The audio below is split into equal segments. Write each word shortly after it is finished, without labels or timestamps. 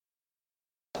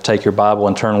take your Bible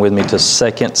and turn with me to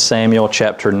 2 Samuel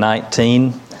chapter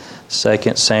 19. 2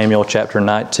 Samuel chapter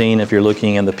 19. If you're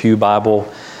looking in the Pew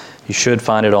Bible, you should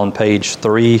find it on page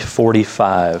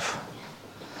 345.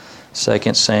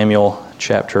 2 Samuel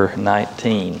chapter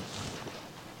 19.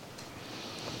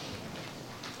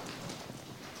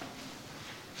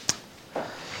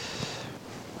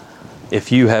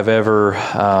 If you have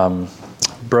ever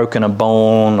broken a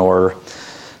bone or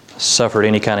suffered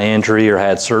any kind of injury or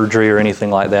had surgery or anything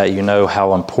like that, you know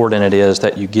how important it is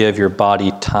that you give your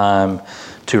body time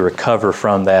to recover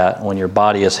from that. When your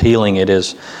body is healing, it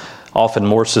is often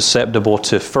more susceptible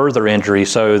to further injury,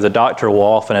 so the doctor will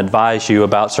often advise you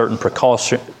about certain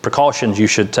precautions you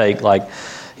should take, like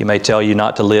he may tell you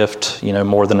not to lift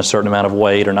more than a certain amount of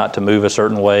weight or not to move a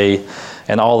certain way,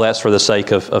 and all that's for the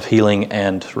sake of healing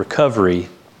and recovery.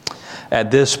 At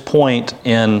this point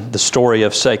in the story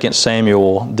of 2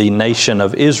 Samuel, the nation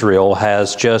of Israel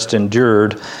has just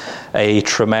endured a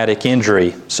traumatic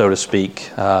injury, so to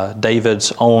speak.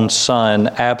 David's own son,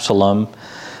 Absalom,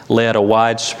 led a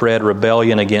widespread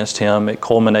rebellion against him. It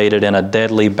culminated in a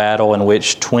deadly battle in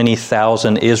which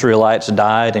 20,000 Israelites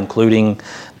died, including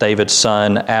David's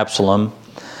son, Absalom.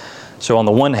 So on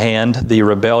the one hand, the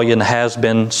rebellion has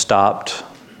been stopped.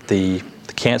 The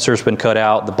cancer has been cut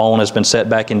out. The bone has been set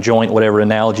back in joint, whatever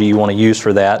analogy you want to use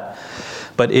for that.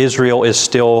 But Israel is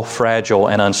still fragile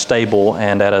and unstable,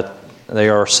 and they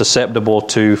are susceptible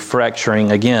to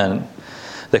fracturing again.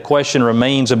 The question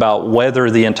remains about whether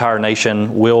the entire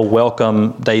nation will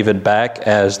welcome David back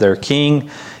as their king.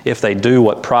 If they do,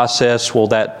 what process will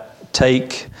that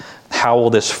take? How will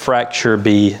this fracture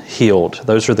be healed?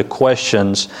 Those are the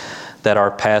questions that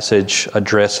our passage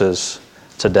addresses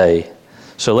today.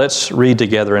 So let's read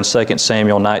together in 2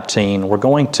 Samuel 19. We're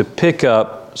going to pick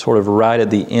up sort of right at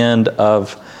the end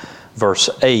of verse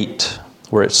 8,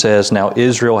 where it says, "Now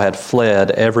Israel had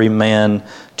fled every man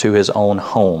to his own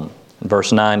home."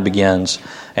 Verse 9 begins,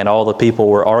 "And all the people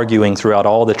were arguing throughout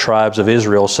all the tribes of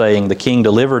Israel, saying, 'The king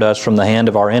delivered us from the hand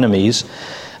of our enemies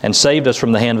and saved us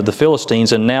from the hand of the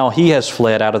Philistines, and now he has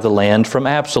fled out of the land from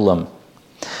Absalom.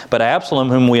 But Absalom,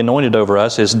 whom we anointed over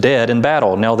us, is dead in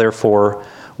battle. Now therefore,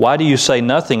 why do you say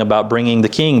nothing about bringing the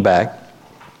king back?'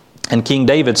 And King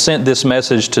David sent this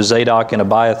message to Zadok and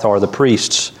Abiathar the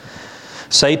priests.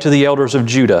 'Say to the elders of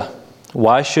Judah,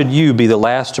 why should you be the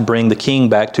last to bring the king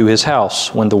back to his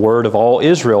house when the word of all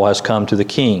Israel has come to the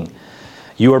king?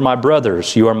 You are my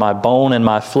brothers, you are my bone and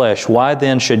my flesh. Why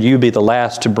then should you be the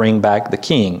last to bring back the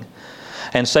king?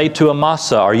 And say to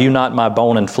Amasa, are you not my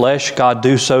bone and flesh? God,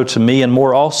 do so to me and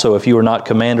more also if you are not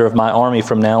commander of my army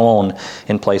from now on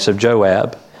in place of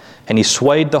Joab.' And he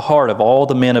swayed the heart of all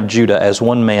the men of Judah as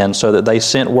one man, so that they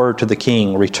sent word to the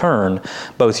king, 'Return,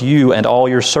 both you and all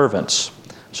your servants.'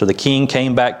 So the king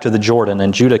came back to the Jordan,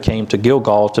 and Judah came to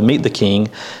Gilgal to meet the king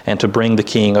and to bring the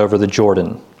king over the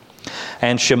Jordan.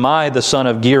 And Shimei the son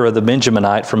of Gera the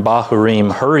Benjaminite from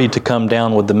Bahurim hurried to come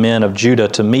down with the men of Judah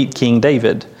to meet King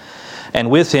David. And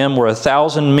with him were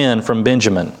 1,000 men from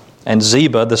Benjamin. And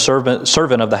Ziba, the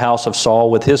servant of the house of Saul,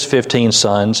 with his 15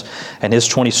 sons and his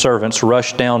 20 servants,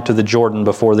 rushed down to the Jordan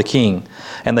before the king.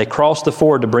 And they crossed the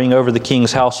ford to bring over the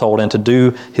king's household and to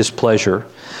do his pleasure.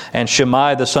 And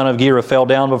Shimei, the son of Gera, fell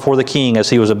down before the king as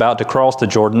he was about to cross the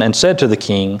Jordan, and said to the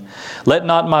king, 'Let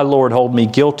not my lord hold me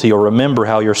guilty, or remember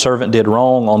how your servant did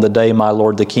wrong on the day my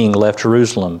lord the king left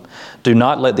Jerusalem. Do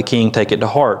not let the king take it to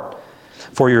heart.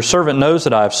 For your servant knows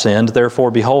that I have sinned.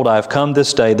 Therefore, behold, I have come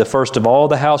this day, the first of all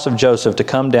the house of Joseph, to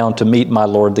come down to meet my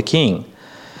lord the king.'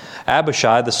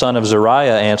 Abishai, the son of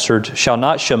Zeruiah, answered, 'Shall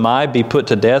not Shimei be put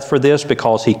to death for this,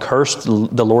 because he cursed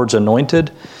the Lord's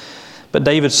anointed?' But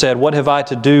David said, 'What have I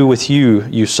to do with you,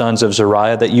 you sons of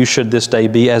Zeruiah, that you should this day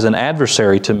be as an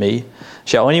adversary to me?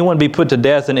 Shall anyone be put to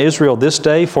death in Israel this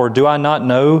day? For do I not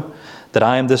know that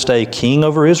I am this day king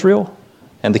over Israel?'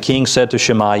 And the king said to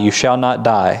Shimei, 'You shall not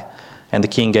die.' And the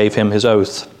king gave him his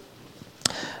oath.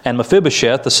 And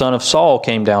Mephibosheth, the son of Saul,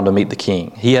 came down to meet the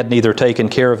king. He had neither taken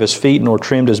care of his feet, nor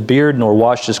trimmed his beard, nor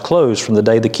washed his clothes from the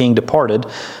day the king departed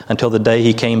until the day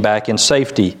he came back in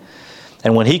safety.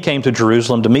 And when he came to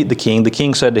Jerusalem to meet the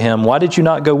king said to him, 'Why did you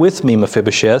not go with me,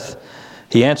 Mephibosheth?'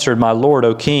 He answered, 'My lord,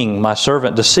 O king, my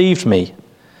servant deceived me.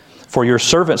 For your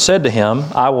servant said to him,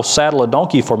 I will saddle a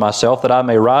donkey for myself, that I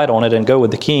may ride on it and go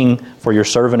with the king, for your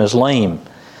servant is lame.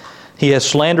 He has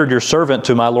slandered your servant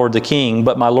to my lord the king,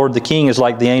 but my lord the king is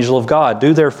like the angel of God.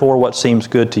 Do therefore what seems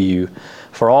good to you.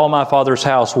 For all my father's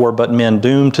house were but men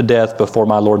doomed to death before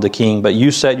my lord the king, but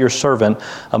you set your servant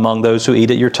among those who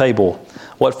eat at your table.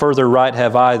 What further right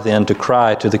have I then to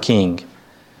cry to the king?'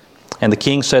 And the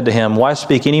king said to him, Why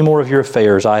speak any more of your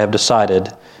affairs? I have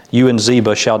decided. You and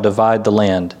Ziba shall divide the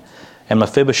land. And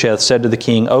Mephibosheth said to the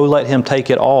king, Oh, let him take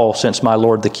it all, since my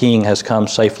lord the king has come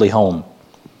safely home.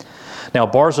 Now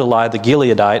Barzillai the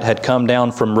Gileadite had come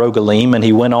down from Rogelim, and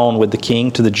he went on with the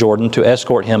king to the Jordan to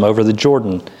escort him over the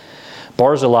Jordan.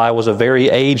 Barzillai was a very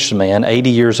aged man, 80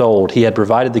 years old. He had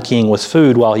provided the king with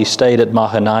food while he stayed at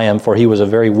Mahanaim, for he was a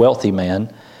very wealthy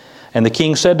man. And the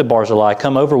king said to Barzillai,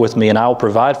 Come over with me, and I will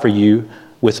provide for you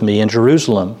with me in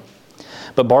Jerusalem.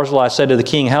 But Barzillai said to the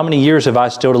king, How many years have I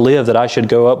still to live that I should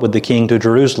go up with the king to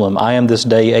Jerusalem? I am this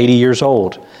day 80 years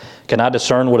old. Can I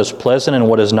discern what is pleasant and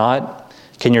what is not?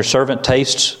 Can your servant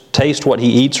taste what he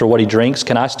eats or what he drinks?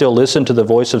 Can I still listen to the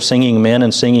voice of singing men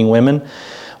and singing women?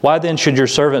 Why then should your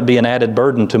servant be an added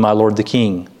burden to my lord the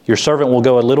king? Your servant will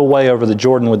go a little way over the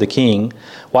Jordan with the king.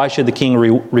 Why should the king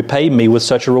repay me with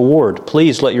such a reward?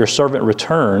 Please let your servant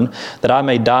return, that I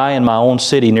may die in my own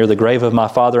city near the grave of my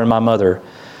father and my mother.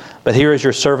 But here is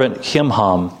your servant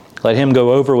Kimham. Let him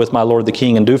go over with my lord the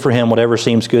king, and do for him whatever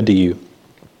seems good to you.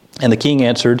 And the king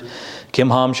answered,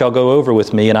 Kimham shall go over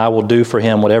with me, and I will do for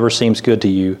him whatever seems good to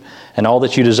you. And all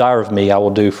that you desire of me I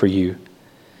will do for you.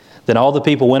 Then all the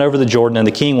people went over the Jordan, and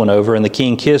the king went over, and the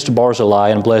king kissed Barzillai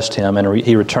and blessed him, and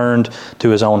he returned to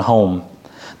his own home.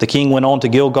 The king went on to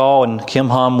Gilgal, and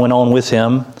Kimham went on with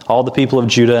him. All the people of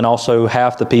Judah and also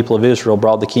half the people of Israel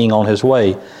brought the king on his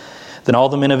way. Then all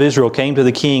the men of Israel came to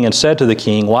the king and said to the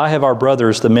king, Why have our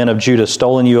brothers, the men of Judah,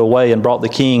 stolen you away and brought the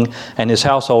king and his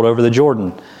household over the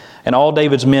Jordan? And all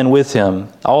David's men with him,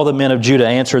 all the men of Judah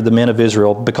answered the men of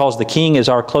Israel, Because the king is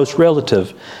our close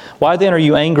relative. Why then are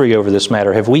you angry over this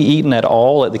matter? Have we eaten at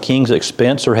all at the king's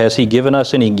expense, or has he given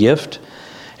us any gift?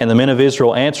 And the men of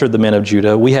Israel answered the men of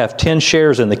Judah, We have 10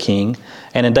 shares in the king,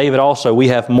 and in David also we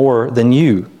have more than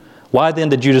you. Why then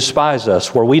did you despise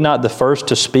us? Were we not the first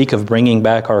to speak of bringing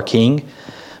back our king?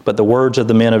 But the words of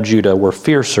the men of Judah were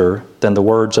fiercer than the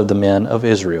words of the men of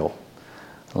Israel.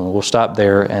 We'll stop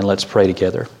there and let's pray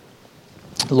together.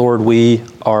 Lord, we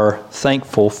are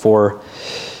thankful for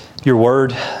your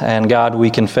word. And God, we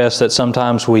confess that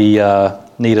sometimes we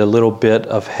need a little bit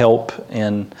of help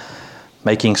in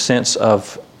making sense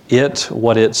of it,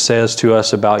 what it says to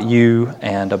us about you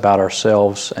and about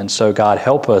ourselves. And so, God,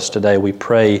 help us today. We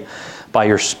pray by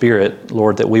your Spirit,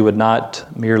 Lord, that we would not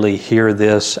merely hear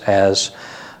this as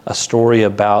a story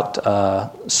about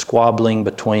squabbling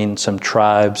between some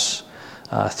tribes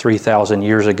 3,000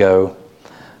 years ago,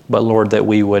 but Lord, that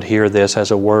we would hear this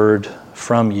as a word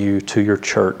from you to your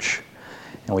church.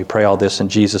 And we pray all this in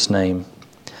Jesus' name.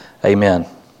 Amen.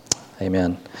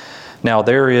 Amen. Now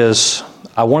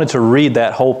I wanted to read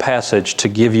that whole passage to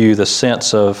give you the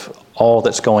sense of all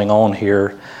that's going on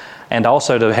here, and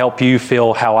also to help you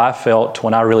feel how I felt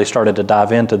when I really started to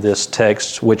dive into this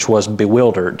text, which was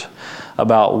bewildered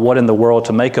about what in the world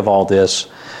to make of all this.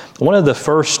 One of the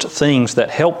first things that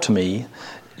helped me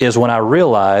is when I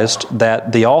realized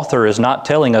that the author is not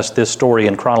telling us this story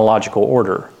in chronological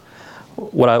order.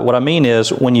 What I mean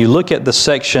is, when you look at the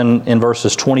section in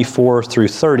verses 24 through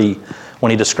 30,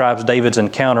 when he describes David's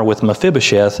encounter with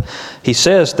Mephibosheth, he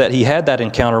says that he had that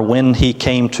encounter when he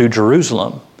came to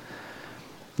Jerusalem.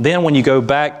 Then when you go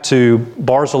back to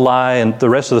Barzillai and the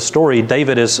rest of the story,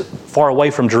 David is far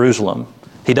away from Jerusalem.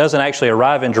 He doesn't actually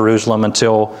arrive in Jerusalem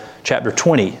until chapter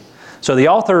 20. So the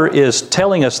author is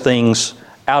telling us things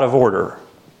out of order.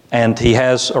 And he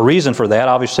has a reason for that.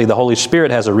 Obviously, the Holy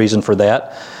Spirit has a reason for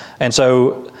that. And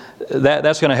so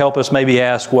that's going to help us maybe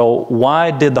ask, well,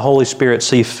 why did the Holy Spirit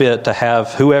see fit to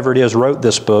have whoever it is wrote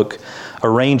this book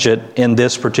arrange it in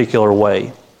this particular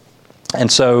way? And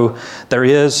so there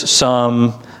is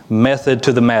some method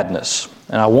to the madness.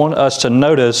 And I want us to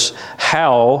notice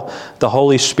how the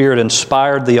Holy Spirit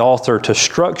inspired the author to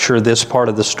structure this part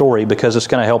of the story, because it's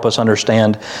going to help us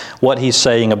understand what he's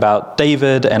saying about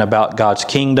David and about God's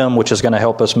kingdom, which is going to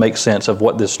help us make sense of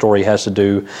what this story has to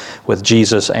do with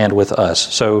Jesus and with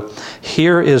us. So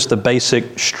here is the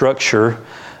basic structure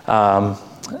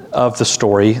of the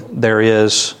story. There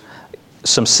is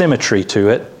some symmetry to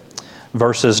it.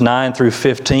 Verses 9 through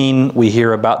 15, we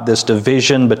hear about this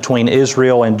division between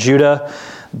Israel and Judah,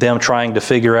 them trying to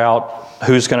figure out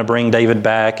who's going to bring David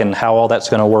back and how all that's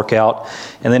going to work out.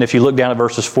 And then if you look down at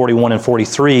verses 41 and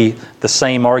 43, the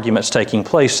same argument's taking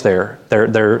place there.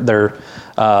 They're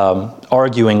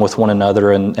arguing with one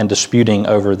another and disputing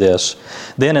over this.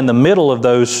 Then in the middle of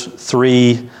those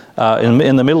in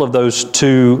the middle of those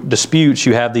two disputes,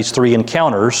 you have these three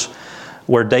encounters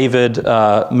where David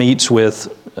meets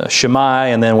with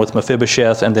Shimei, and then with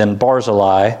Mephibosheth, and then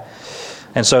Barzillai.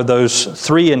 And so those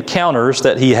three encounters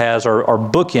that he has are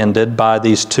bookended by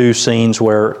these two scenes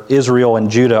where Israel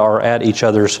and Judah are at each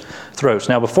other's throats.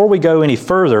 Now, before we go any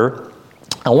further,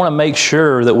 I want to make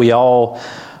sure that we all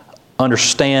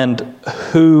understand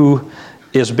who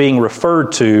is being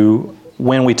referred to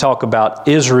when we talk about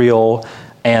Israel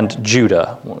and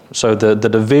Judah. So the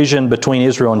division between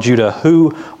Israel and Judah,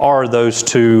 who are those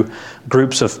two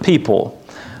groups of people?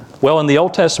 Well, in the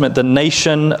Old Testament, the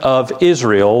nation of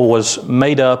Israel was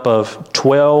made up of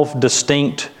 12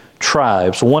 distinct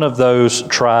tribes. One of those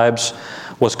tribes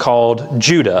was called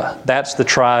Judah. That's the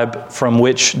tribe from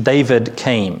which David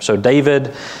came. So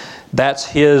David,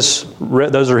 those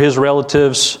are his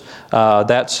relatives.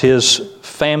 That's his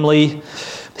family.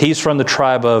 He's from the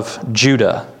tribe of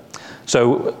Judah.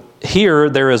 So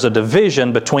here there is a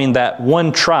division between that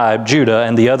one tribe, Judah,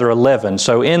 and the other 11.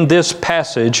 So in this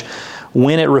passage,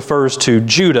 when it refers to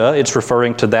Judah, it's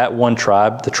referring to that one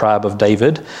tribe, the tribe of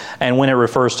David. And when it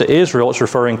refers to Israel, it's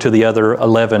referring to the other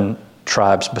 11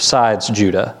 tribes besides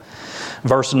Judah.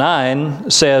 Verse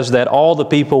 9 says that all the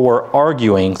people were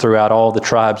arguing throughout all the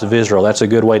tribes of Israel. That's a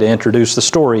good way to introduce the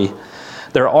story.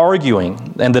 They're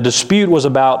arguing, and the dispute was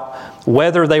about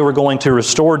whether they were going to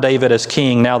restore David as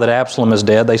king now that Absalom is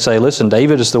dead. They say, listen,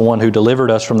 David is the one who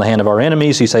delivered us from the hand of our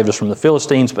enemies. He saved us from the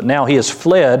Philistines, but now he has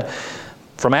fled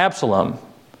from Absalom.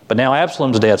 But now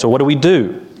Absalom's dead, so what do we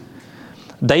do?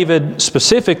 David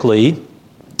specifically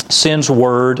sends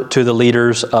word to the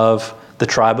leaders of the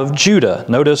tribe of Judah.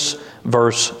 Notice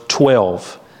verse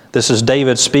 12. This is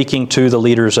David speaking to the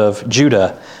leaders of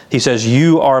Judah. He says,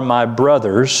 "You are my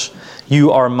brothers,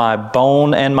 you are my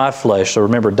bone and my flesh." So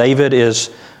remember, David is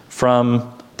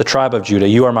from the tribe of Judah.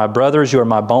 "You are my brothers, you are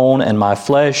my bone and my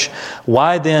flesh.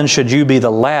 Why then should you be the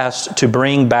last to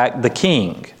bring back the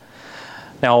king?"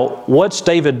 Now, what's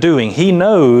David doing? He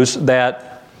knows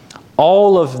that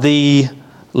all of the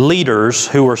leaders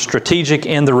who were strategic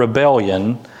in the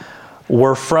rebellion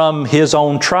were from his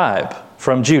own tribe,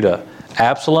 from Judah.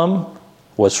 Absalom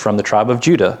was from the tribe of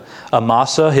Judah.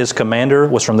 Amasa, his commander,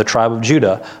 was from the tribe of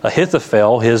Judah.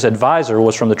 Ahithophel, his advisor,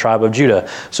 was from the tribe of Judah.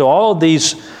 So all of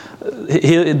these,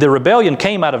 the rebellion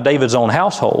came out of David's own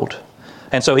household.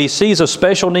 And so he sees a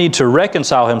special need to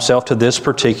reconcile himself to this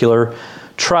particular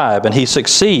tribe, and he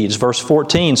succeeds. Verse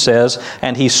 14 says,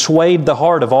 "And he swayed the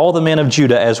heart of all the men of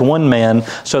Judah as one man,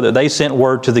 so that they sent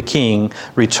word to the king,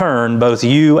 'Return, both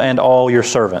you and all your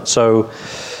servants.'"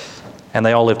 And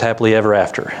they all lived happily ever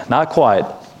after. Not quite.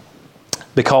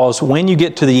 Because when you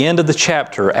get to the end of the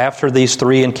chapter, after these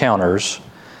three encounters,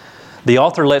 the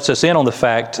author lets us in on the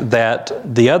fact that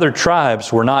the other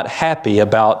tribes were not happy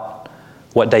about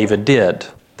what David did,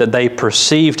 that they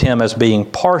perceived him as being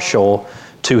partial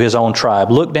to his own tribe.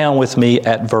 Look down with me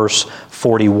at verse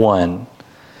 41.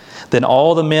 "Then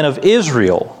all the men of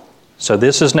Israel," so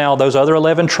this is now those other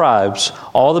 11 tribes,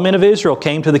 "all the men of Israel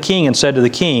came to the king and said to the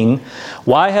king,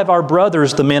 'Why have our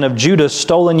brothers, the men of Judah,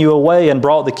 stolen you away and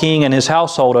brought the king and his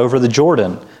household over the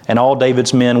Jordan, and all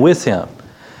David's men with him?'"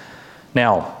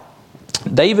 Now,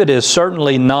 David is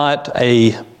certainly not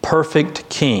a perfect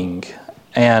king,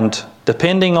 and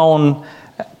depending on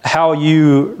how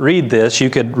you read this, you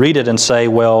could read it and say,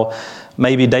 well,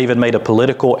 maybe David made a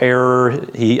political error.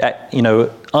 He,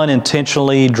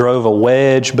 unintentionally drove a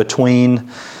wedge between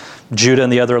Judah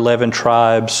and the other 11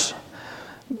 tribes.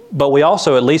 But we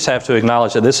also at least have to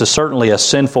acknowledge that this is certainly a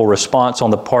sinful response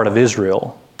on the part of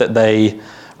Israel, that they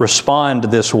respond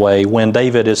this way when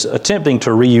David is attempting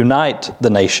to reunite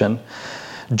the nation.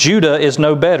 Judah is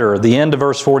no better. The end of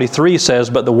verse 43 says,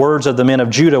 "But the words of the men of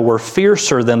Judah were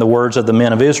fiercer than the words of the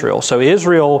men of Israel." So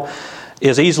Israel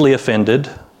is easily offended,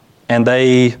 and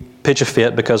they pitch a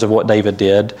fit because of what David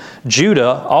did.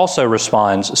 Judah also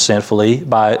responds sinfully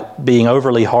by being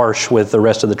overly harsh with the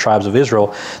rest of the tribes of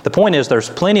Israel. The point is, there's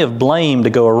plenty of blame to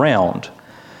go around.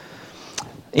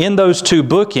 In those two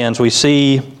bookends, we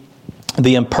see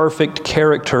the imperfect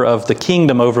character of the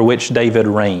kingdom over which David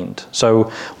reigned. So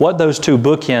what those two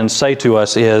bookends say to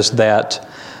us is that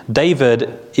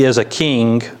David is a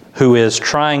king who is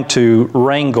trying to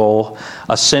wrangle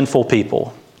a sinful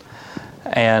people.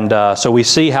 And so we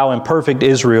see how imperfect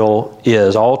Israel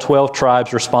is. All 12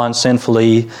 tribes respond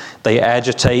sinfully. They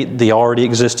agitate the already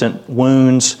existent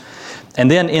wounds.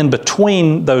 And then in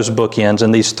between those bookends,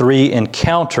 in these three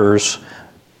encounters,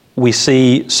 we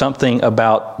see something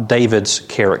about David's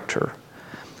character.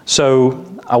 So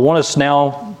I want us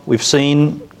now, we've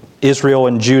seen Israel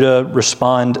and Judah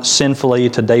respond sinfully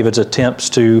to David's attempts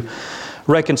to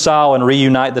reconcile and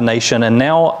reunite the nation. And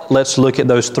now let's look at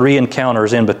those three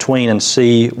encounters in between and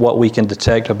see what we can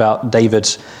detect about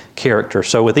David's character.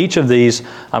 So with each of these,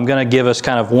 I'm going to give us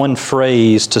kind of one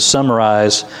phrase to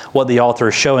summarize what the author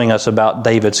is showing us about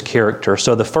David's character.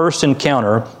 So the first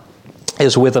encounter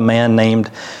is with a man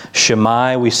named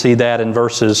Shimei. We see that in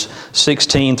verses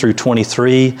 16 through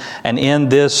 23. And in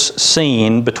this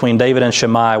scene between David and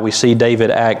Shimei, we see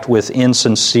David act with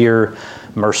insincere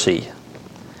mercy.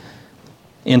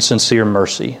 Insincere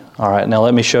mercy. All right, now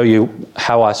let me show you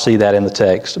how I see that in the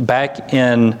text. Back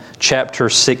in chapter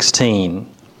 16,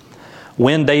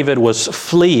 when David was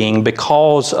fleeing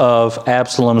because of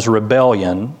Absalom's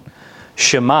rebellion,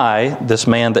 Shimei, this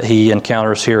man that he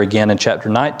encounters here again in chapter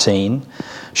 19,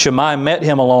 Shimei met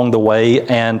him along the way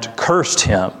and cursed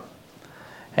him.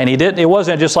 And it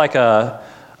wasn't just like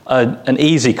an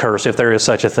easy curse, if there is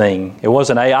such a thing. It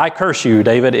wasn't I curse you,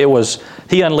 David.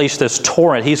 He unleashed this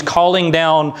torrent. He's calling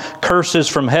down curses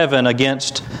from heaven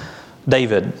against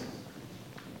David.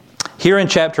 Here in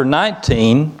chapter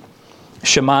 19,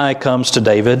 Shimei comes to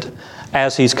David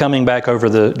as he's coming back over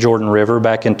the Jordan River,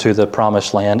 back into the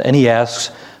promised land, and he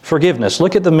asks forgiveness.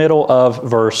 Look at the middle of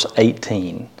verse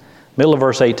 18. Middle of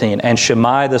verse 18. And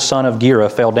Shimei the son of Gera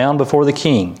fell down before the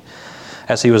king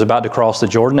as he was about to cross the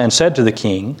Jordan, and said to the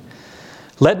king,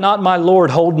 "Let not my lord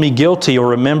hold me guilty, or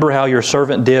remember how your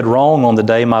servant did wrong on the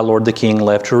day my lord the king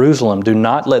left Jerusalem. Do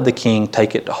not let the king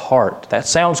take it to heart." That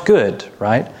sounds good,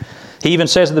 right? He even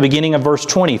says at the beginning of verse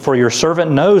 20, "For your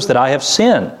servant knows that I have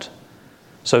sinned."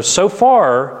 So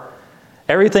far,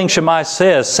 everything Shimei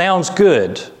says sounds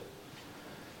good.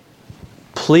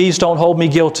 Please don't hold me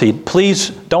guilty. Please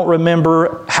don't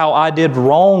remember how I did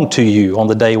wrong to you on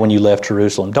the day when you left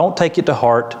Jerusalem. Don't take it to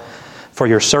heart, for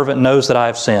your servant knows that I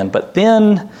have sinned. But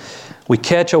then we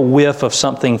catch a whiff of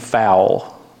something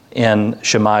foul in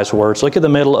Shimei's words. Look at the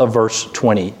middle of verse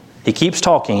 20. He keeps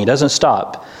talking. He doesn't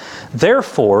stop.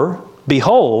 "Therefore,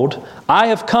 behold, I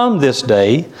have come this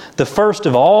day, the first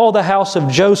of all the house of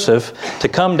Joseph, to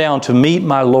come down to meet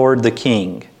my lord the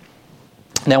king."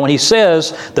 Now, when he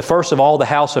says the first of all the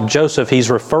house of Joseph, he's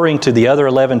referring to the other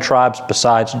 11 tribes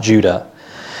besides Judah.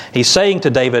 He's saying to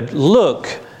David, look,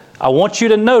 I want you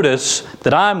to notice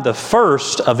that I'm the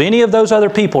first of any of those other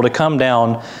people to come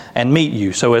down and meet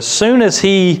you. So as soon as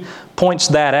he points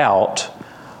that out,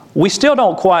 we still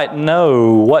don't quite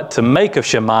know what to make of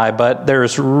Shimei, but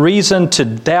there's reason to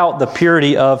doubt the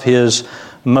purity of his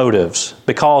motives.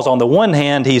 Because on the one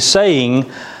hand, he's saying,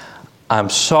 I'm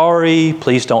sorry,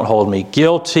 please don't hold me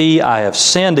guilty, I have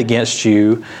sinned against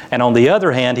you. And on the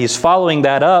other hand, he's following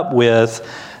that up with,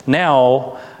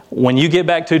 now, when you get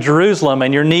back to Jerusalem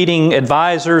and you're needing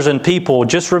advisors and people,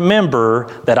 just remember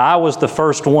that I was the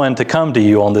first one to come to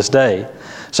you on this day.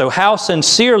 So how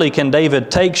sincerely can David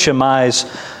take Shimei's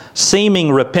seeming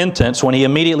repentance when he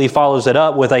immediately follows it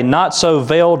up with a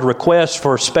not-so-veiled request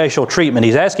for special treatment?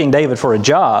 He's asking David for a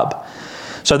job.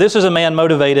 So this is a man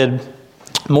motivated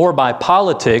more by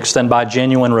politics than by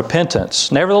genuine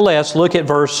repentance. Nevertheless, look at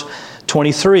verse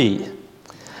 23.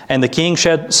 And the king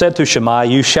said to Shimei,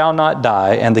 "You shall not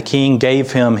die," and the king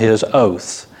gave him his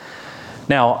oath.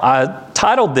 Now, I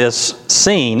titled this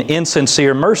scene,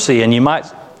 Insincere Mercy, and you might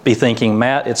be thinking,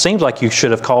 Matt, it seems like you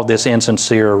should have called this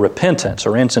insincere repentance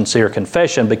or insincere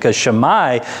confession, because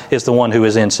Shimei is the one who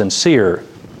is insincere.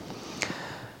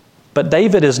 But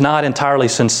David is not entirely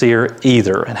sincere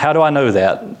either. And how do I know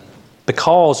that?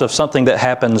 Because of something that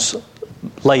happens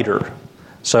later.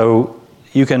 So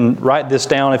you can write this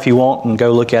down if you want and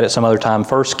go look at it some other time.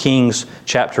 1 Kings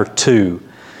chapter 2.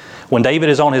 When David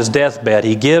is on his deathbed,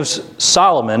 he gives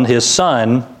Solomon, his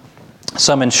son,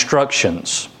 some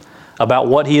instructions about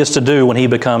what he is to do when he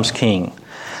becomes king.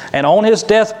 And on his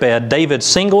deathbed, David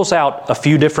singles out a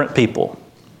few different people.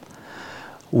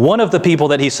 One of the people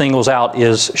that he singles out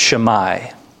is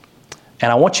Shimei.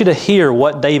 And I want you to hear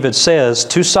what David says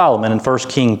to Solomon in 1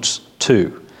 Kings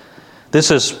 2.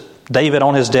 This is David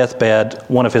on his deathbed,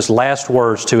 one of his last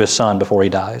words to his son before he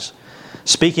dies.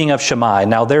 Speaking of Shimei,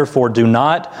 "Now therefore do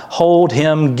not hold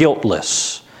him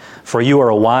guiltless, for you are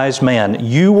a wise man.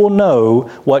 You will know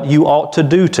what you ought to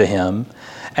do to him,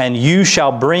 and you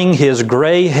shall bring his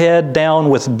gray head down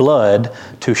with blood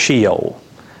to Sheol."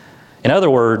 In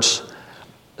other words,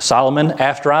 Solomon,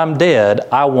 after I'm dead,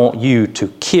 I want you to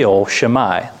kill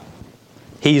Shimei.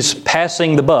 He's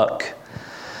passing the buck.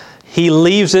 He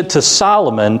leaves it to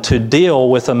Solomon to deal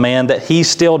with a man that he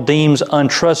still deems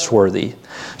untrustworthy.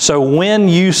 So when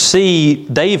you see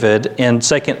David in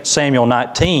 2 Samuel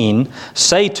 19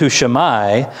 say to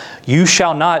Shimei, "You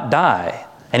shall not die,"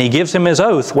 and he gives him his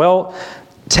oath, well,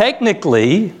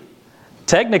 technically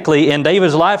technically, in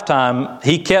David's lifetime,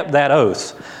 he kept that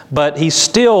oath. But he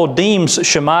still deems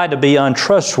Shimei to be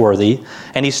untrustworthy,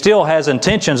 and he still has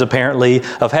intentions, apparently,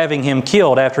 of having him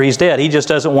killed after he's dead. He just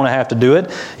doesn't want to have to do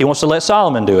it. He wants to let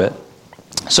Solomon do it.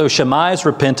 So Shimei's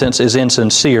repentance is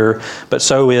insincere, but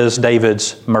so is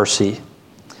David's mercy.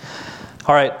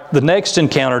 All right, the next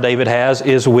encounter David has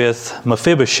is with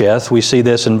Mephibosheth. We see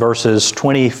this in verses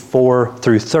 24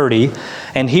 through 30.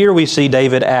 And here we see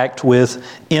David act with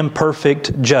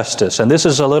imperfect justice. And this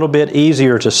is a little bit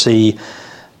easier to see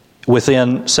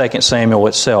within 2 Samuel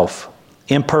itself.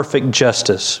 Imperfect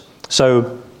justice.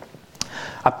 So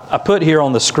I put here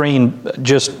on the screen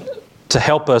just to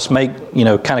help us make,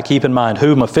 kind of keep in mind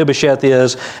who Mephibosheth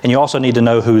is, and you also need to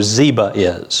know who Ziba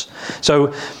is.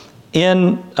 So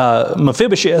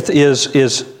Mephibosheth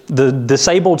is the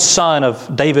disabled son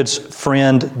of David's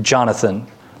friend Jonathan.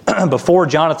 Before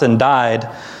Jonathan died,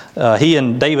 he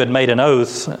and David made an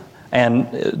oath,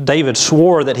 and David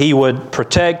swore that he would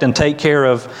protect and take care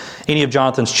of any of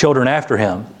Jonathan's children after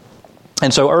him.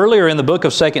 And so earlier in the book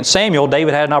of 2 Samuel,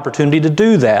 David had an opportunity to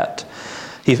do that.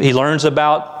 He learns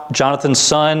about Jonathan's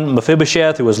son,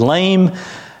 Mephibosheth, who was lame,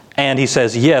 and he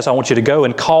says, yes, I want you to go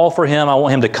and call for him. I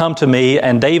want him to come to me.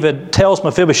 And David tells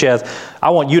Mephibosheth, I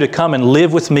want you to come and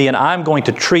live with me, and I'm going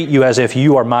to treat you as if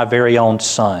you are my very own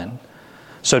son.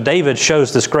 So David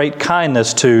shows this great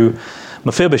kindness to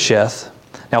Mephibosheth.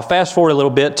 Now fast forward a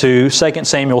little bit to 2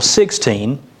 Samuel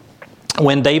 16,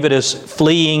 when David is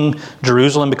fleeing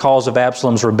Jerusalem because of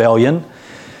Absalom's rebellion.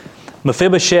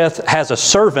 Mephibosheth has a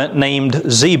servant named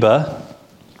Ziba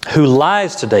who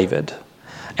lies to David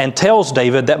and tells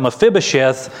David that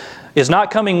Mephibosheth is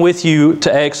not coming with you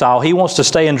to exile. He wants to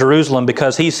stay in Jerusalem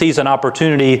because he sees an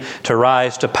opportunity to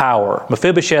rise to power.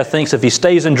 Mephibosheth thinks if he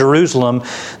stays in Jerusalem,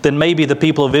 then maybe the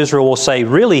people of Israel will say,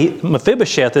 really,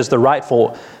 Mephibosheth is the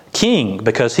rightful king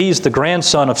because he's the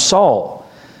grandson of Saul.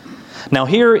 Now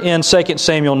here in 2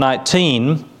 Samuel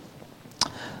 19,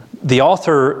 the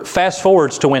author fast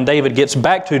forwards to when David gets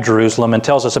back to Jerusalem and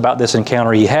tells us about this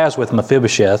encounter he has with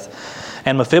Mephibosheth.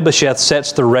 And Mephibosheth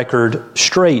sets the record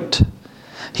straight.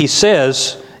 He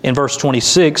says in verse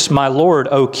 26, My lord,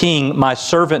 O king, my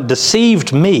servant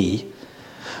deceived me.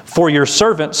 For your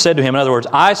servant said to him, in other words,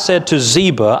 I said to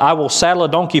Ziba, I will saddle a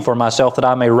donkey for myself that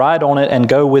I may ride on it and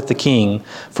go with the king,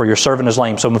 for your servant is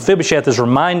lame. So Mephibosheth is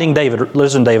reminding David,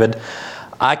 listen, David,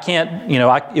 I can't,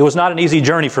 it was not an easy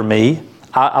journey for me.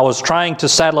 I was trying to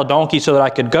saddle a donkey so that I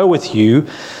could go with you.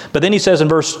 But then he says in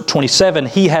verse 27,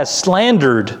 he has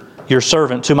slandered your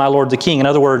servant to my lord the king. In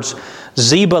other words,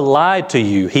 Ziba lied to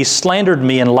you. He slandered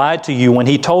me and lied to you when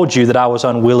he told you that I was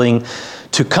unwilling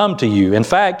to come to you. In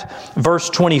fact, verse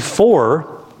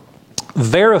 24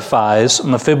 verifies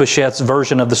Mephibosheth's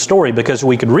version of the story, because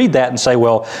we could read that and say,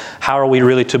 well, how are we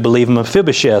really to believe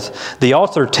Mephibosheth? The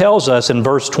author tells us in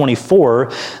verse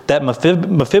 24 that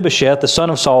Mephibosheth, the son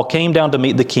of Saul, came down to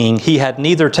meet the king. He had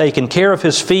neither taken care of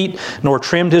his feet, nor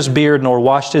trimmed his beard, nor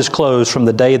washed his clothes from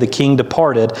the day the king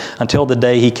departed until the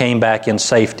day he came back in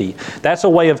safety. That's a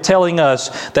way of telling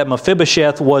us that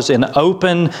Mephibosheth was in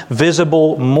open,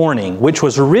 visible mourning, which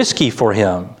was risky for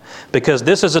him, because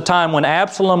this is a time when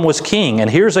Absalom was king, and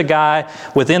here's a guy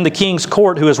within the king's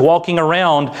court who is walking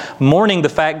around mourning the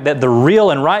fact that the real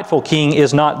and rightful king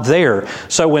is not there.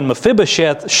 So when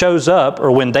Mephibosheth shows up,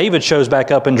 or when David shows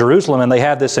back up in Jerusalem and they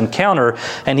have this encounter,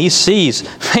 and he sees,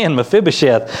 man,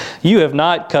 Mephibosheth, you have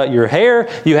not cut your hair,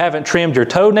 you haven't trimmed your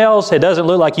toenails, it doesn't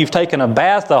look like you've taken a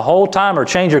bath the whole time or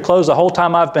changed your clothes the whole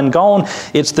time I've been gone.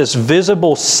 It's this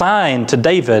visible sign to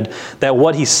David that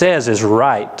what he says is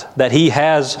right, that he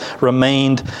has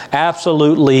remained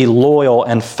absolutely loyal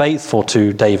and faithful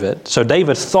to David. So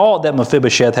David thought that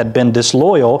Mephibosheth had been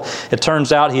disloyal. It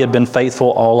turns out he had been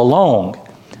faithful all along.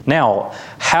 Now,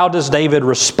 how does David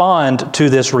respond to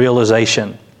this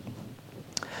realization?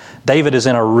 David is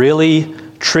in a really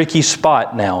tricky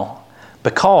spot now,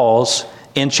 because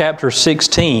in chapter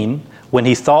 16, when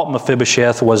he thought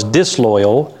Mephibosheth was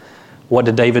disloyal, what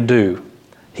did David do?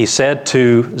 He said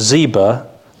to Ziba,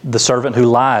 the servant who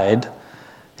lied,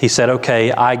 he said,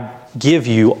 okay, I give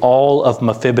you all of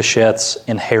Mephibosheth's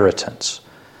inheritance.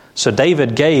 So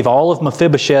David gave all of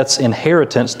Mephibosheth's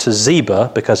inheritance to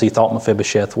Ziba because he thought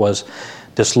Mephibosheth was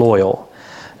disloyal.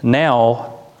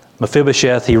 Now,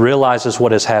 Mephibosheth, he realizes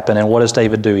what has happened, and what does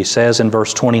David do? He says in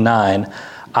verse 29,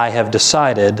 I have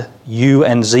decided you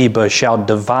and Ziba shall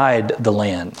divide the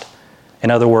land.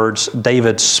 In other words,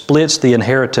 David splits the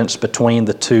inheritance between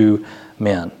the two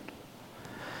men.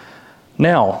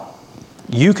 Now,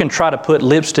 you can try to put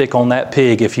lipstick on that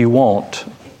pig if you want,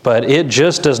 but it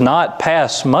just does not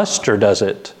pass muster, does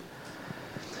it?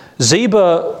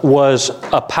 Ziba was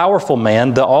a powerful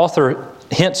man. The author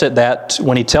hints at that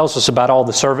when he tells us about all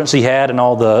the servants he had and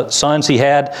all the sons he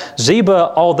had.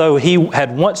 Ziba, although he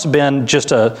had once been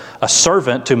just a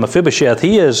servant to Mephibosheth,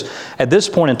 he is, at this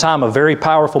point in time, a very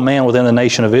powerful man within the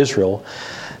nation of Israel.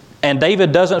 And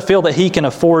David doesn't feel that he can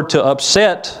afford to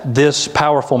upset this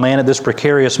powerful man at this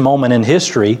precarious moment in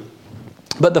history.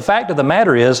 But the fact of the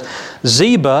matter is,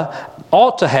 Ziba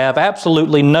ought to have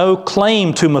absolutely no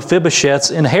claim to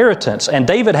Mephibosheth's inheritance. And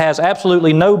David has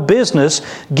absolutely no business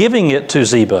giving it to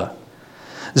Ziba.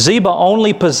 Ziba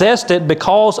only possessed it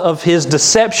because of his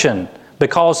deception,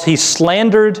 because he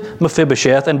slandered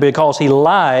Mephibosheth and because he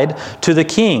lied to the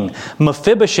king.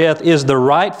 Mephibosheth is the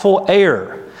rightful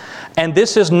heir. And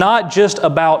this is not just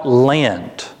about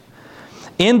land.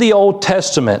 In the Old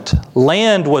Testament,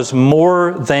 land was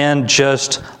more than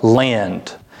just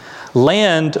land.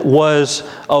 Land was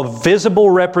a visible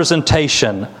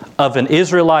representation of an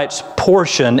Israelite's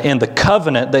portion in the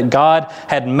covenant that God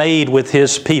had made with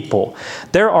His people.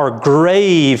 There are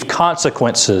grave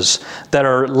consequences that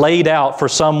are laid out for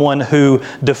someone who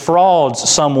defrauds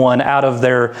someone out of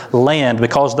their land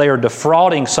because they are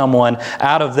defrauding someone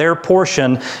out of their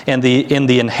portion in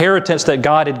the inheritance that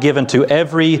God had given to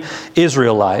every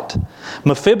Israelite.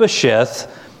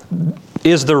 Mephibosheth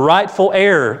is the rightful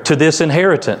heir to this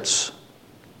inheritance.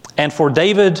 And for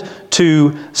David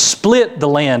to split the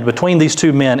land between these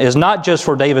two men is not just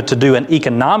for David to do an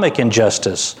economic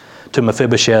injustice to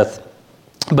Mephibosheth,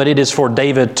 but it is for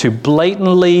David to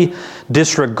blatantly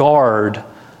disregard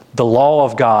the law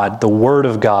of God, the Word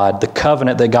of God, the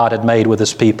covenant that God had made with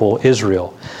His people,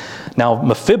 Israel. Now,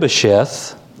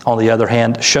 Mephibosheth, on the other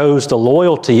hand, shows the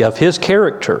loyalty of his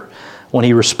character when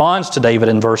he responds to David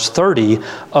in verse 30,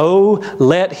 "Oh,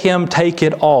 let him take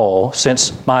it all,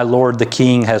 since my lord the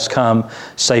king has come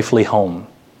safely home."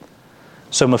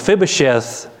 So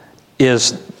Mephibosheth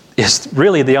is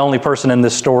really the only person in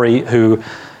this story who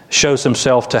shows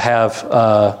himself to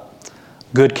have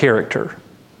good character.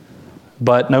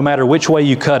 But no matter which way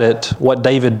you cut it, what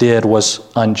David did was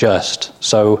unjust.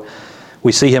 So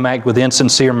we see him act with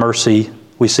insincere mercy.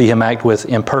 We see him act with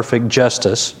imperfect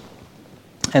justice.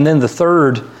 And then the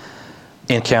third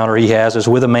encounter he has is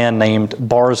with a man named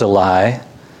Barzillai.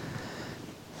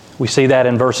 We see that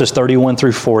in verses 31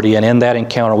 through 40, and in that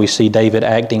encounter we see David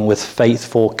acting with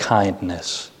faithful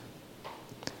kindness.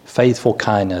 Faithful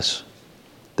kindness.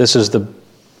 This is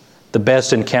the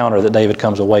best encounter that David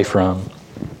comes away from.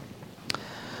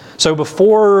 So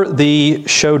before the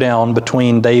showdown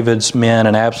between David's men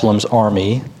and Absalom's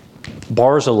army,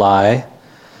 Barzillai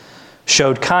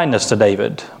showed kindness to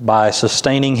David by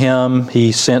sustaining him.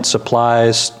 He sent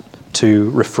supplies to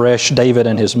refresh David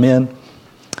and his men.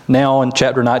 Now in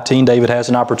chapter 19, David has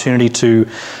an opportunity to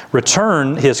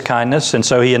return his kindness, and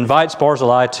so he invites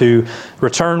Barzillai to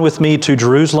return with me to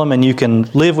Jerusalem, and you can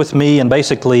live with me. And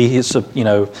basically, it's a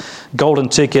golden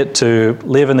ticket to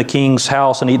live in the king's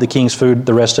house and eat the king's food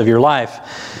the rest of your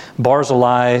life.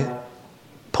 Barzillai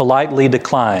politely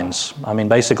declines. I mean,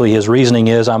 basically his reasoning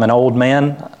is, I'm an old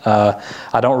man.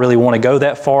 I don't really want to go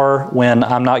that far when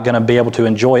I'm not going to be able to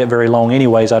enjoy it very long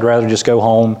anyways. I'd rather just go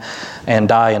home and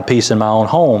die in peace in my own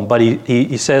home. But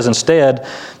he says instead,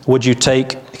 would you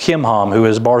take Kimham, who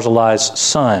is Barzillai's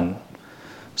son?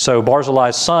 So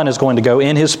Barzillai's son is going to go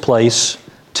in his place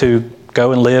to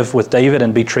go and live with David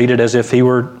and be treated as if he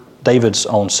were David's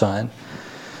own son.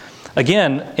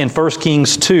 Again, in 1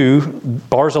 Kings 2,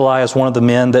 Barzillai is one of the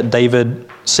men that David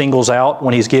singles out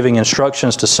when he's giving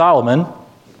instructions to Solomon.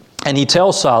 And he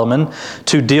tells Solomon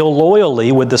to deal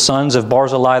loyally with the sons of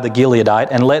Barzillai the Gileadite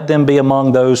and let them be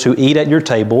among those who eat at your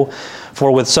table. For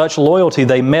with such loyalty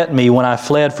they met me when I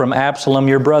fled from Absalom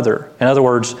your brother. In other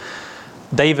words,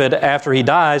 David, after he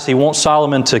dies, he wants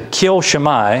Solomon to kill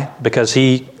Shimei because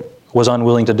he was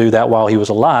unwilling to do that while he was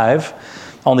alive.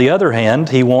 On the other hand,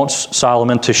 he wants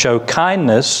Solomon to show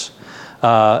kindness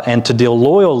and to deal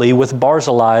loyally with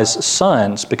Barzillai's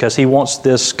sons because he wants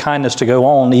this kindness to go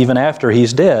on even after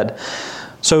he's dead.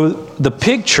 So the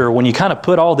picture, when you kind of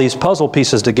put all these puzzle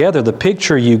pieces together, the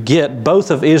picture you get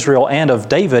both of Israel and of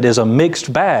David is a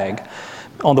mixed bag.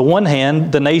 On the one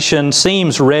hand, the nation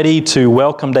seems ready to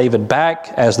welcome David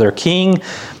back as their king.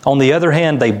 On the other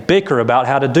hand, they bicker about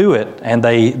how to do it, and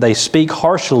they speak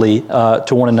harshly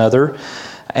to one another.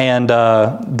 And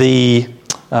the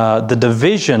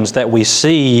divisions that we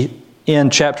see in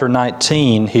chapter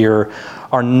 19 here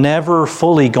are never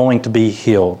fully going to be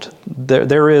healed.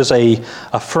 There is a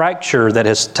fracture that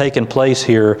has taken place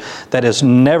here that is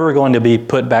never going to be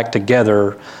put back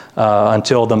together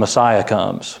until the Messiah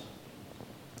comes.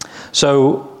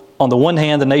 So on the one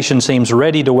hand, the nation seems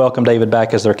ready to welcome David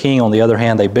back as their king. On the other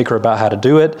hand, they bicker about how to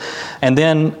do it. And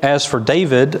then as for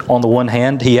David, on the one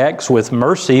hand, he acts with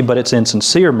mercy, but it's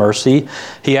insincere mercy.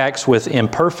 He acts with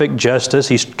imperfect justice.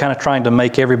 He's kind of trying to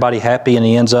make everybody happy, and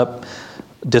he ends up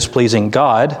displeasing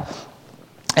God.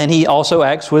 And he also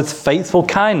acts with faithful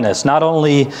kindness, not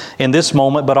only in this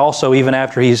moment, but also even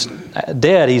after he's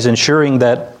dead. He's ensuring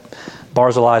that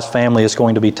Barzillai's family is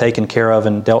going to be taken care of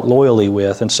and dealt loyally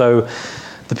with. And so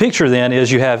the picture then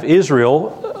is you have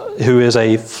Israel, who is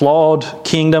a flawed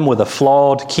kingdom with a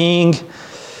flawed king.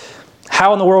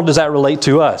 How in the world does that relate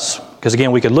to us? Because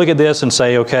again, we could look at this and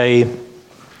say, okay,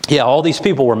 yeah, all these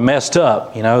people were messed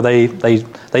up. You know, they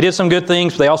did some good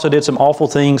things, but they also did some awful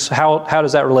things. How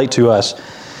does that relate to us?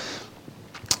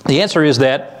 The answer is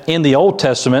that in the Old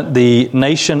Testament, the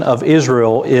nation of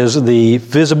Israel is the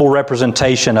visible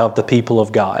representation of the people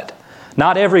of God.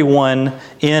 Not everyone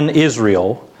in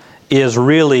Israel is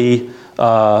really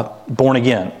born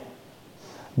again.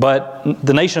 But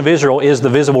the nation of Israel is the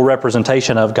visible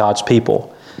representation of God's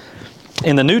people.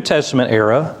 In the New Testament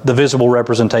era, the visible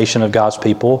representation of God's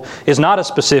people is not a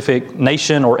specific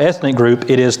nation or ethnic group,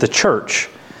 it is the church.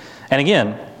 And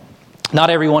again, not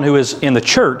everyone who is in the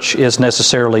church is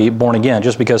necessarily born again.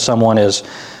 Just because someone is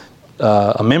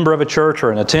a member of a church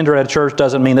or an attender at a church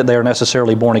doesn't mean that they are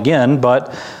necessarily born again,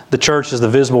 but the church is the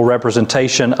visible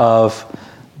representation of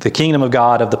the kingdom of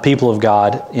God, of the people of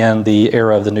God in the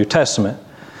era of the New Testament.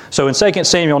 So in 2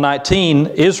 Samuel 19,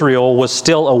 Israel was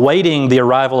still awaiting the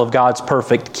arrival of God's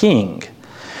perfect king.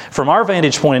 From our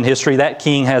vantage point in history, that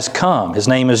king has come. His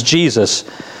name is Jesus,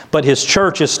 but his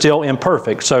church is still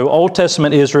imperfect. So Old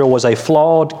Testament Israel was a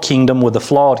flawed kingdom with a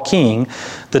flawed king.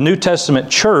 The New Testament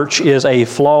church is a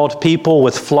flawed people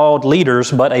with flawed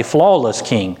leaders, but a flawless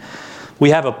king. We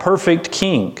have a perfect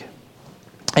king,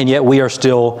 and yet we are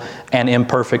still an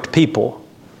imperfect people.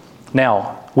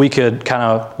 Now, we could kind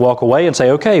of walk away and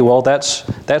say, okay, well, that's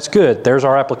good. There's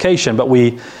our application. But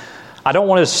I don't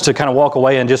want us to kind of walk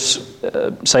away and just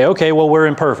say, okay, well, we're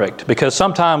imperfect. Because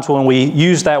sometimes when we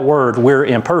use that word, we're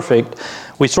imperfect,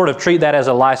 we sort of treat that as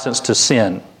a license to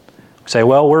sin. We say,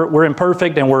 well, we're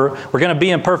imperfect, and we're going to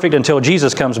be imperfect until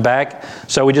Jesus comes back.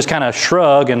 So we just kind of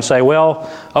shrug and say, well,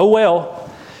 oh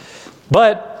well.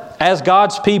 But as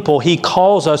God's people, He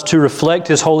calls us to reflect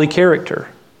His holy character.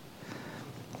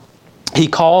 He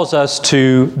calls us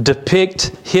to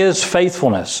depict His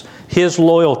faithfulness, His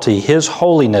loyalty, His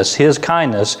holiness, His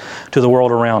kindness to the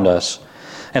world around us.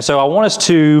 And so I want us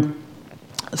to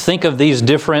think of these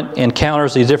different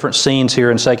encounters, these different scenes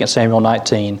here in 2 Samuel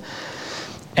 19,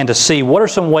 and to see what are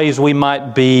some ways we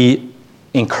might be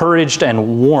encouraged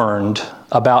and warned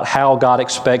about how God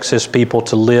expects His people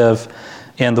to live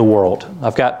in the world.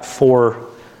 I've got 4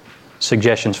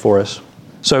 suggestions for us.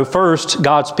 So first,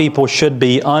 God's people should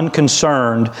be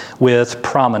unconcerned with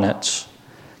prominence.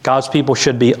 God's people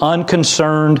should be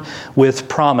unconcerned with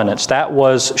prominence. That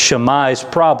was Shammai's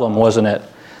problem, wasn't it?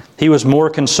 He was more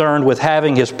concerned with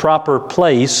having his proper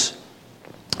place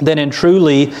than in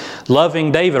truly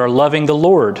loving David or loving the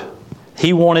Lord.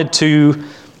 He wanted to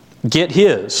get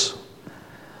his.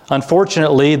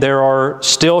 Unfortunately, there are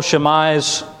still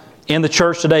Shammais in the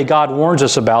church today. God warns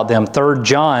us about them. 3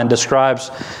 John describes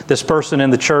this person in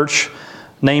the church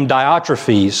named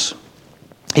Diotrephes.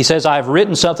 He says, I have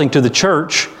written something to the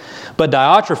church, but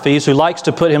Diotrephes, who likes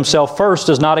to put himself first,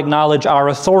 does not acknowledge our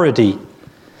authority.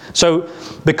 So,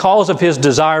 because of his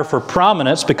desire for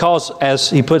prominence, because, as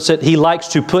he puts it, he likes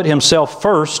to put himself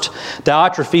first,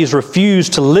 Diotrephes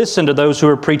refused to listen to those who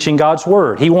are preaching God's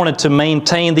Word. He wanted to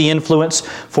maintain the influence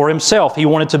for himself. He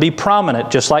wanted to be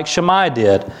prominent, just like Shammai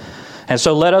did. And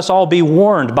so let us all be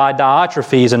warned by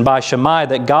Diotrephes and by Shammai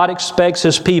that God expects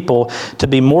His people to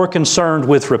be more concerned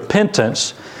with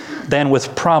repentance than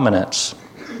with prominence.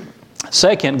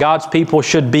 Second, God's people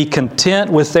should be content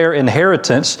with their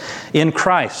inheritance in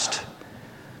Christ.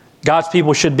 God's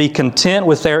people should be content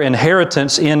with their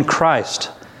inheritance in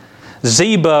Christ.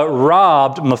 Ziba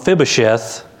robbed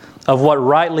Mephibosheth of what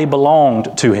rightly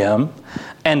belonged to him,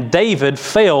 and David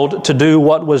failed to do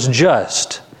what was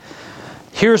just.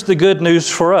 Here's the good news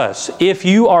for us. If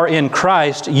you are in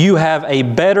Christ, you have a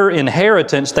better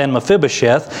inheritance than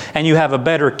Mephibosheth, and you have a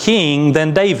better king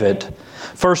than David.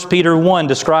 1 Peter 1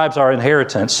 describes our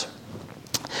inheritance.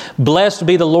 Blessed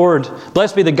be the Lord,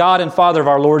 blessed be the God and Father of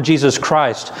our Lord Jesus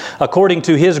Christ. According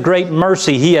to His great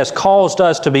mercy, He has caused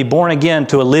us to be born again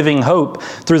to a living hope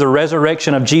through the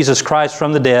resurrection of Jesus Christ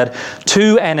from the dead,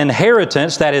 to an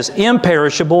inheritance that is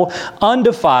imperishable,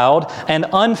 undefiled, and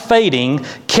unfading,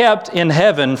 kept in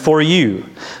heaven for you.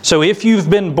 So if you've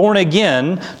been born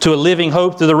again to a living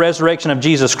hope through the resurrection of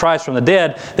Jesus Christ from the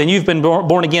dead, then you've been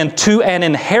born again to an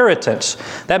inheritance.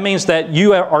 That means that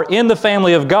you are in the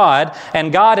family of God,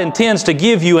 and God intends to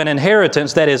give you an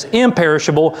inheritance that is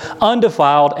imperishable,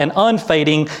 undefiled, and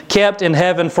unfading, kept in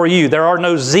heaven for you. There are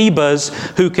no Zebas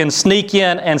who can sneak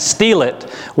in and steal it,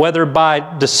 whether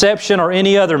by deception or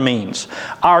any other means.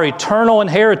 Our eternal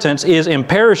inheritance is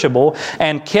imperishable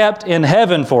and kept in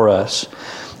heaven for us.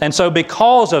 And so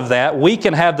because of that, we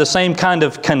can have the same kind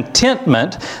of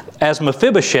contentment as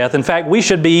Mephibosheth. In fact, we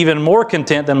should be even more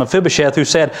content than Mephibosheth, who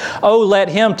said, "Oh, let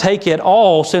him take it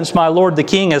all, since my Lord the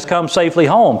King has come safely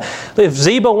home." If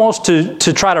Ziba wants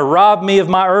to try to rob me of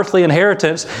my earthly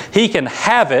inheritance, he can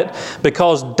have it,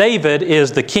 because David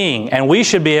is the king. And we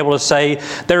should be able to say,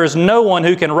 there is no one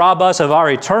who can rob us of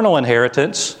our eternal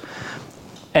inheritance.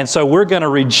 And so we're going to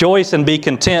rejoice and be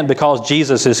content because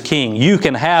Jesus is king. You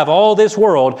can have all this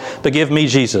world, but give me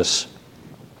Jesus.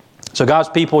 So God's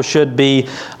people should be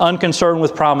unconcerned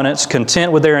with prominence,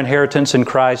 content with their inheritance in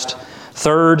Christ.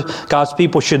 Third, God's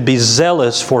people should be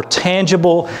zealous for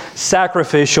tangible,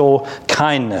 sacrificial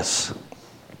kindness.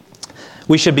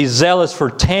 We should be zealous for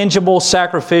tangible,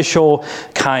 sacrificial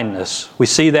kindness. We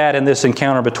see that in this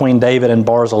encounter between David and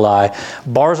Barzillai.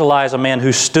 Barzillai is a man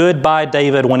who stood by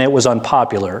David when it was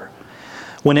unpopular,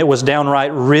 when it was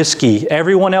downright risky.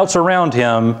 Everyone else around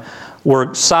him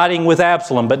were siding with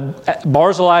Absalom, but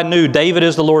Barzillai knew David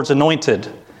is the Lord's anointed.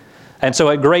 And so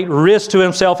at great risk to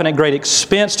himself and at great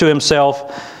expense to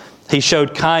himself, he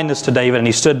showed kindness to David, and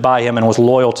he stood by him and was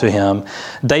loyal to him.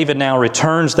 David now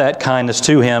returns that kindness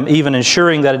to him, even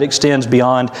ensuring that it extends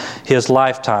beyond his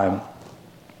lifetime.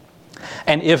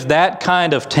 And if that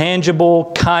kind of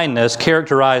tangible kindness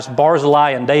characterized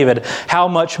Barzillai and David, how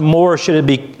much more should it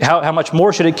be? How much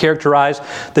more should it characterize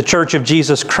the Church of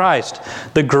Jesus Christ?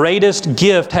 The greatest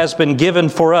gift has been given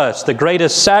for us. The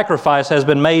greatest sacrifice has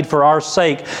been made for our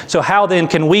sake. So how then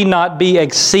can we not be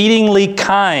exceedingly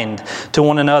kind to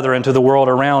one another and to the world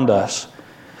around us?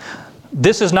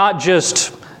 This is not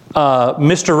just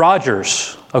Mr.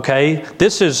 Rogers. Okay?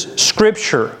 This is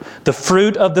Scripture. The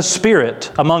fruit of the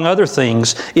Spirit, among other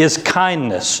things, is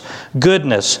kindness,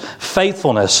 goodness,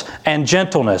 faithfulness, and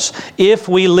gentleness. If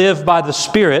we live by the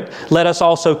Spirit, let us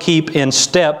also keep in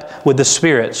step with the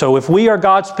Spirit. So if we are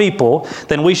God's people,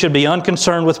 then we should be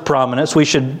unconcerned with prominence. We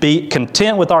should be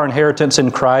content with our inheritance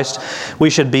in Christ. We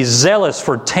should be zealous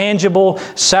for tangible,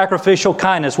 sacrificial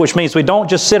kindness, which means we don't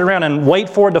just sit around and wait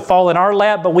for it to fall in our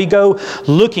lap, but we go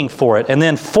looking for it. And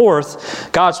then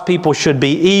fourth, God's people should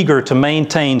be eager to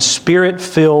maintain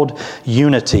Spirit-filled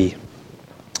unity.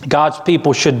 God's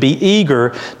people should be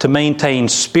eager to maintain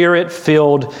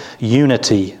Spirit-filled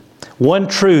unity. One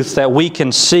truth that we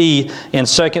can see in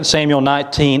 2 Samuel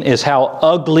 19 is how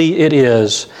ugly it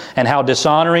is and how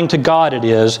dishonoring to God it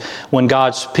is when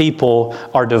God's people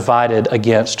are divided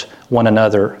against one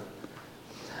another.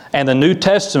 And the New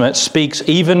Testament speaks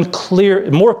even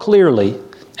more clearly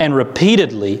and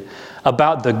repeatedly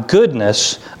about the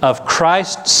goodness of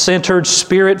Christ-centered,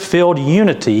 Spirit-filled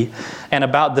unity and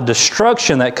about the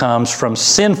destruction that comes from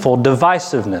sinful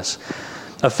divisiveness.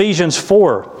 Ephesians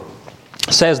 4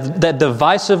 says that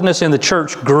divisiveness in the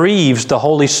church grieves the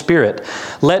Holy Spirit.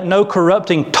 Let no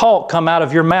corrupting talk come out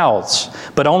of your mouths,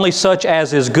 but only such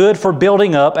as is good for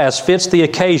building up as fits the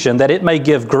occasion, that it may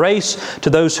give grace to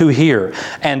those who hear.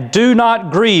 And do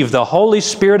not grieve the Holy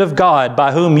Spirit of God,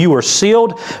 by whom you were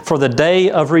sealed for the day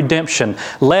of redemption.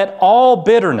 Let all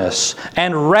bitterness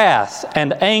and wrath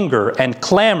and anger and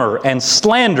clamor and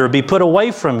slander be put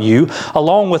away from you,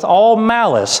 along with all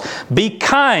malice. Be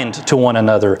kind to one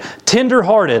another,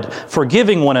 tender-hearted,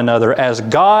 forgiving one another as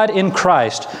God in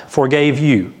Christ forgave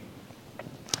you.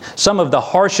 Some of the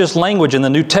harshest language in the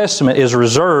New Testament is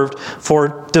reserved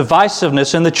for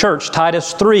divisiveness in the church.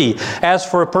 Titus 3, as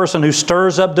for a person who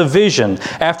stirs up division,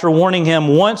 after warning him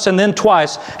once and then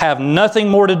twice, have nothing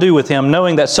more to do with him,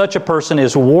 knowing that such a person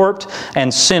is warped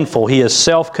and sinful. He is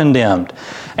self-condemned.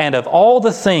 And of all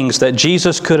the things that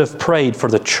Jesus could have prayed for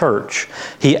the church,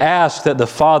 He asked that the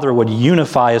Father would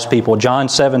unify His people, John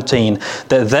 17,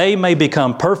 that they may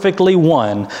become perfectly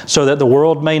one, so that the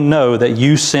world may know that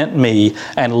you sent me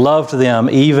and loved them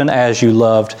even as you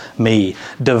loved me.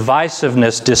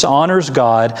 Divisiveness dishonors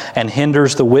God and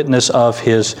hinders the witness of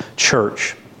His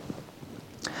church.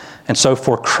 And so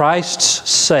for Christ's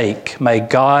sake, may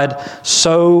God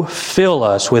so fill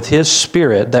us with His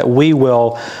Spirit that we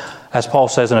will, as Paul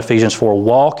says in Ephesians 4,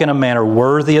 walk in a manner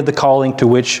worthy of the calling to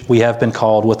which we have been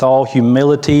called, with all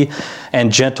humility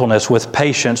and gentleness, with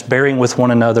patience, bearing with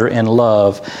one another in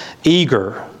love,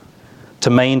 eager to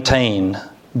maintain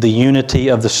the unity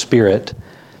of the Spirit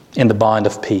in the bond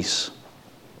of peace.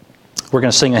 We're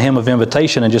going to sing a hymn of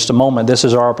invitation in just a moment. This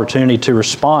is our opportunity to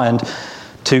respond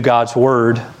to God's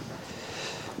Word.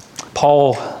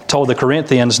 Paul told the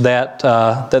Corinthians that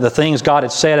the things God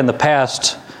had said in the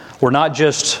past were not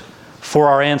just for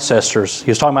our ancestors. He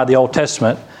was talking about the Old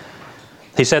Testament.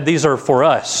 He said these are for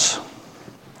us,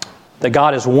 that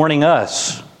God is warning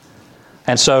us.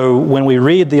 And so when we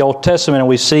read the Old Testament and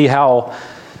we see how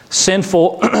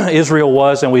sinful Israel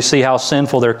was and we see how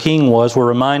sinful their king was, we're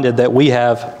reminded that we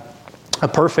have a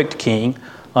perfect king,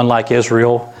 unlike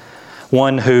Israel,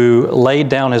 one who laid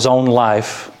down his own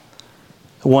life,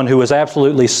 one who was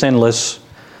absolutely sinless,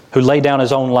 who laid down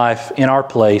his own life in our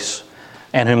place,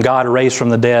 and whom God raised from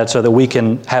the dead so that we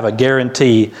can have a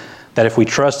guarantee that if we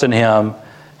trust in Him,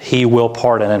 He will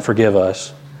pardon and forgive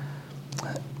us.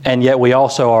 And yet we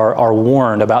also are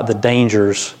warned about the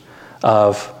dangers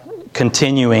of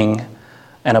continuing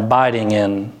and abiding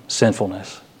in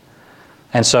sinfulness.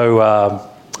 And so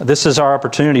this is our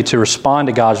opportunity to respond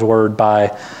to God's Word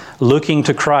by looking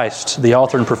to Christ, the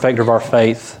author and perfecter of our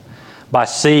faith, by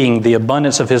seeing the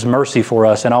abundance of His mercy for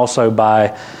us, and also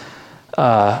by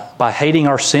hating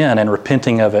our sin and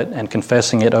repenting of it and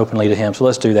confessing it openly to Him. So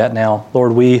let's do that now.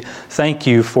 Lord, we thank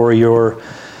You for Your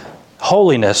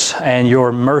holiness and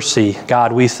Your mercy.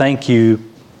 God, we thank You,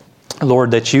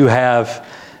 Lord, that You have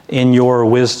in Your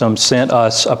wisdom sent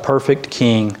us a perfect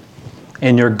King.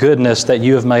 In Your goodness that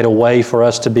You have made a way for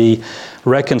us to be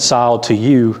reconciled to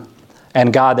You.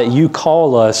 And God, that You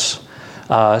call us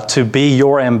to be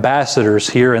Your ambassadors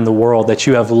here in the world, that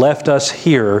You have left us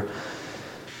here,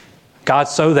 God,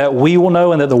 so that we will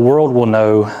know and that the world will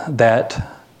know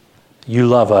that You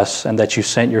love us and that You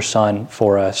sent Your Son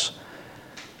for us.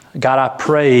 God, I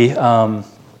pray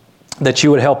that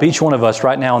You would help each one of us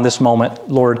right now in this moment,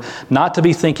 Lord, not to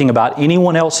be thinking about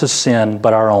anyone else's sin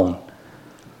but our own.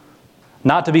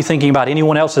 Not to be thinking about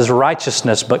anyone else's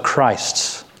righteousness but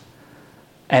Christ's.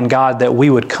 And God, that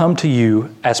we would come to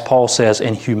You, as Paul says,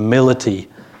 in humility.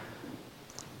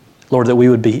 Lord, that we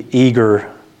would be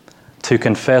eager to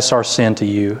confess our sin to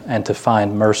You and to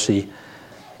find mercy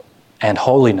and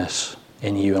holiness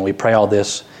in You. And we pray all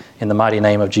this in the mighty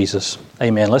name of Jesus.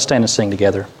 Amen. Let's stand and sing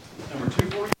together. Number 2.